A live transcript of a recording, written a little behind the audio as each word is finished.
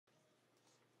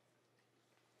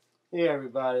Hey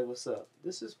everybody, what's up?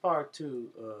 This is part two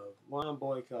of why I'm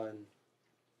boycotting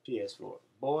PS4.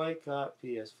 Boycott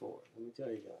PS4. Let me tell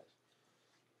you guys.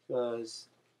 Because,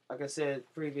 like I said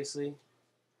previously,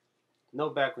 no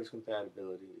backwards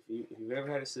compatibility. If you've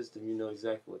ever had a system, you know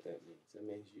exactly what that means. That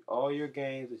means all your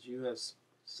games that you have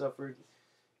suffered,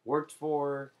 worked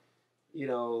for, you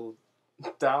know,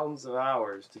 thousands of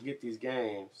hours to get these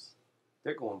games,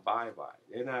 they're going bye-bye.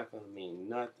 They're not going to mean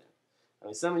nothing. I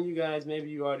mean, some of you guys,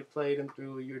 maybe you already played them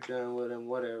through, you're done with them,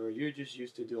 whatever. You're just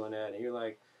used to doing that, and you're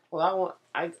like, well,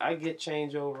 I get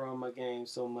changeover on my game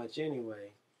so much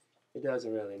anyway. It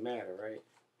doesn't really matter, right?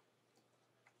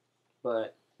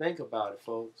 But think about it,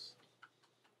 folks.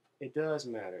 It does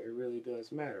matter. It really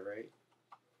does matter, right?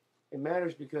 It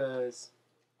matters because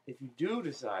if you do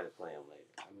decide to play them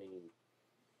later, I mean,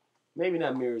 maybe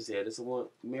not Mirror's Edge. It's a one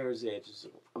Mirror's Edge is.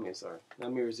 Sorry,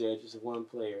 not Mirror's Edge. It's a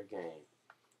one-player game.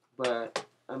 But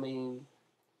I mean,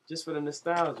 just for the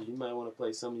nostalgia, you might want to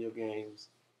play some of your games,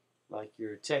 like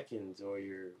your Tekkens or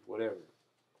your whatever.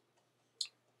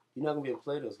 You're not gonna be able to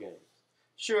play those games.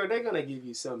 Sure, they're gonna give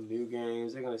you some new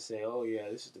games. They're gonna say, "Oh yeah,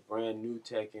 this is the brand new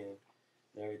Tekken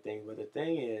and everything." But the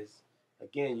thing is,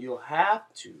 again, you'll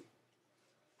have to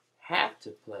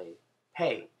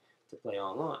pay to play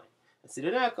online. And see,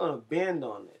 they're not gonna bend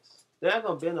on this. They're not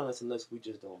gonna bend on this unless we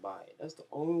just don't buy it. That's the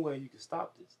only way you can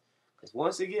stop this. Because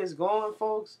once it gets going,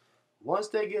 folks, once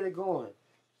they get it going,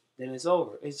 then it's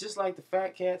over. It's just like the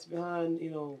fat cats behind,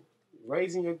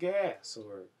 raising your gas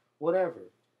or whatever.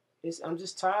 I'm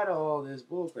just tired of all this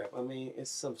bullcrap. I mean,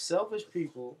 it's some selfish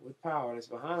people with power that's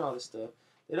behind all this stuff.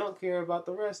 They don't care about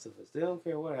the rest of us. They don't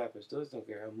care what happens to us. They don't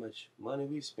care how much money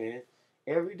we spend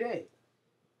every day.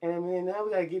 And I mean, now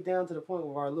we gotta get down to the point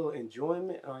where our little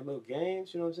enjoyment, our little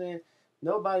games. You know what I'm saying?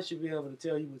 Nobody should be able to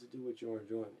tell you what to do with your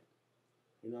enjoyment.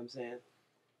 You know what I'm saying?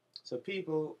 So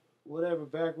people, whatever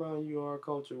background you are,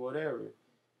 culture, whatever,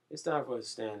 it's time for us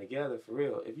to stand together for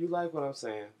real. If you like what I'm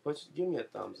saying, give me a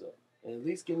thumbs up. And at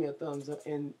least give me a thumbs up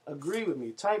and agree with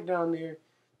me. Type down there,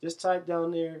 just type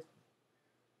down there,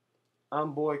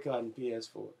 I'm boycotting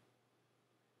PS4. You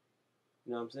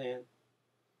know what I'm saying?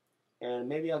 And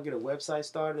maybe I'll get a website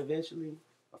started eventually,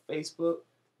 a Facebook.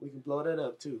 We can blow that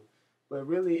up too. But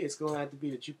really, it's going to have to be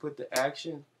that you put the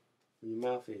action where your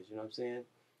mouth is. You know what I'm saying?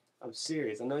 I'm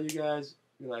serious. I know you guys,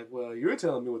 you're like, well, you're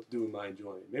telling me what to do with my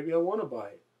enjoyment. Maybe I want to buy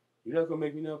it. You're not going to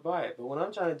make me not buy it. But what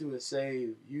I'm trying to do is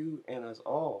save you and us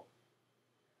all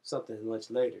something much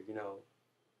later, you know.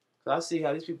 Because I see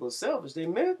how these people are selfish. They're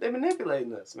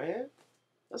manipulating us, man.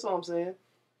 That's all I'm saying.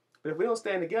 But if we don't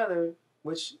stand together,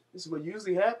 which this is what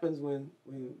usually happens when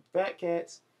fat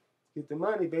cats get the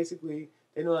money, basically,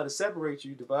 they know how to separate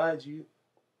you, divide you,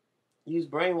 use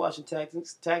brainwashing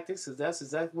tactics, because that's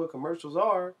exactly what commercials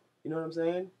are. You know what I'm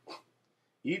saying?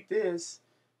 Eat this.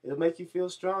 It'll make you feel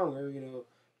stronger. You know,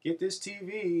 get this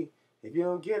TV. If you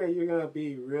don't get it, you're going to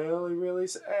be really, really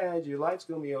sad. Your life's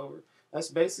going to be over. That's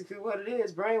basically what it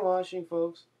is, brainwashing,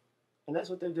 folks. And that's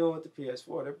what they're doing with the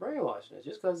PS4. They're brainwashing it.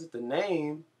 Just because it's the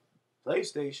name,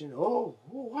 PlayStation, oh,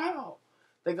 wow.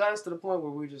 They got us to the point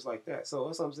where we're just like that. So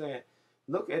that's what I'm saying.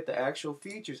 Look at the actual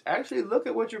features. Actually, look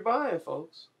at what you're buying,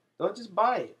 folks. Don't just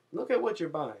buy it. Look at what you're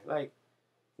buying. Like,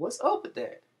 what's up with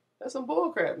that? That's some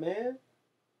bullcrap, man.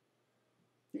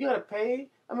 You gotta pay.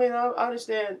 I mean, I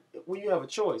understand when you have a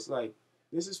choice. Like,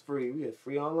 this is free. We had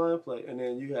free online play, and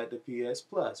then you had the PS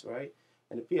Plus, right?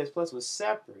 And the PS Plus was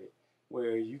separate,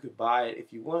 where you could buy it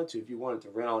if you wanted to. If you wanted to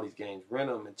rent all these games,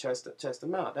 rent them and test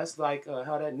them out. That's like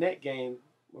how that net game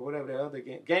or whatever that other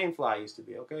game, GameFly used to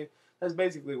be. Okay, that's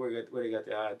basically where they got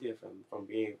the idea from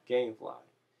being GameFly.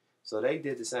 So they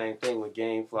did the same thing with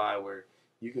GameFly, where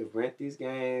you could rent these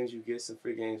games, you get some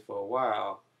free games for a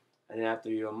while, and after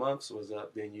your months was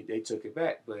up, then they took it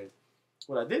back. But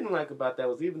what I didn't like about that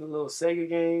was even the little Sega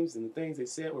games and the things they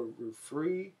said were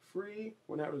free.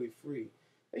 Were not really free.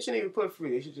 They shouldn't even put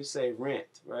free. They should just say rent,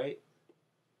 right?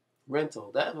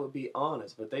 Rental. That would be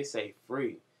honest, but they say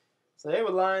free. So they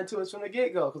were lying to us from the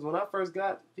get-go. Because when I first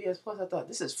got PS Plus, I thought,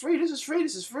 this is free, this is free,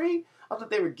 this is free. I thought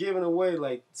they were giving away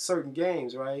like certain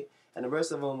games, right? And the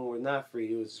rest of them were not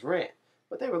free. It was rent.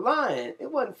 But they were lying. It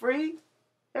wasn't free.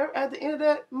 At the end of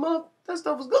that month, that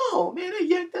stuff was gone. Man, they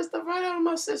yanked that stuff right out of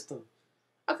my system.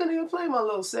 I couldn't even play my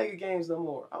little Sega games no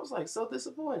more. I was like so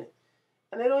disappointed.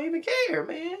 And they don't even care,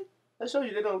 man. That shows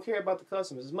you they don't care about the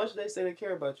customers. As much as they say they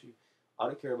care about you, all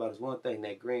they care about is one thing,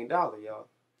 that green dollar, y'all.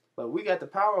 But we got the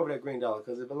power over that green dollar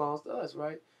because it belongs to us,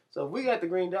 right? So if we got the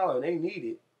green dollar and they need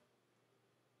it,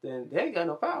 then they ain't got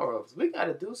no power over us. We got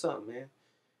to do something, man.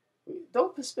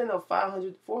 Don't spend no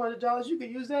 $500, $400. You could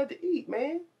use that to eat,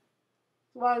 man.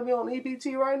 That's why we on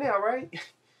EBT right now, right?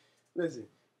 Listen,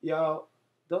 y'all,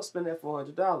 don't spend that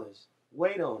 $400.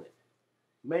 Wait on it.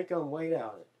 Make them wait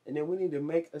on it. And then we need to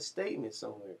make a statement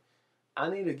somewhere. I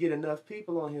need to get enough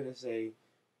people on here to say,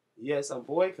 yes, I'm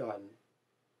boycotting.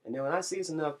 And then when I see it's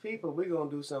enough people, we're going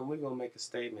to do something. We're going to make a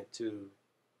statement to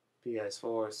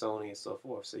PS4, Sony, and so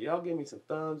forth. So y'all give me some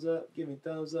thumbs up. Give me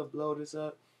thumbs up. Blow this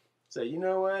up. Say, you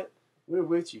know what? We're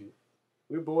with you.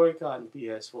 We're boycotting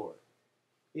PS4.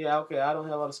 Yeah, okay, I don't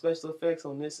have all the special effects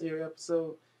on this here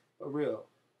episode. For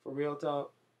real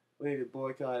talk, we need to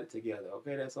boycott it together.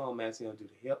 Okay, that's all I'm asking you to do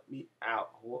to help me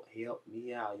out. Help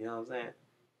me out, you know what I'm saying?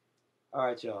 All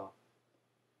right, y'all.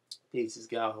 Peace. This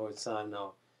guy Horse signing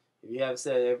off. If you haven't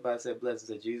said, everybody said blessings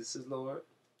that Jesus is Lord.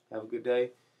 Have a good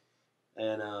day.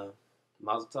 And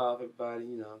mazel tov, everybody,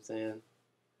 you know what I'm saying?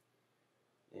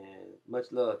 And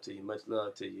much love to you. Much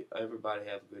love to you. Everybody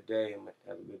have a good day and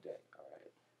have a good day. All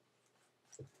right.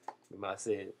 Remember I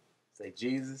said, say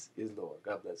Jesus is Lord.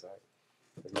 God bless, all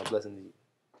right? That's my blessing to you.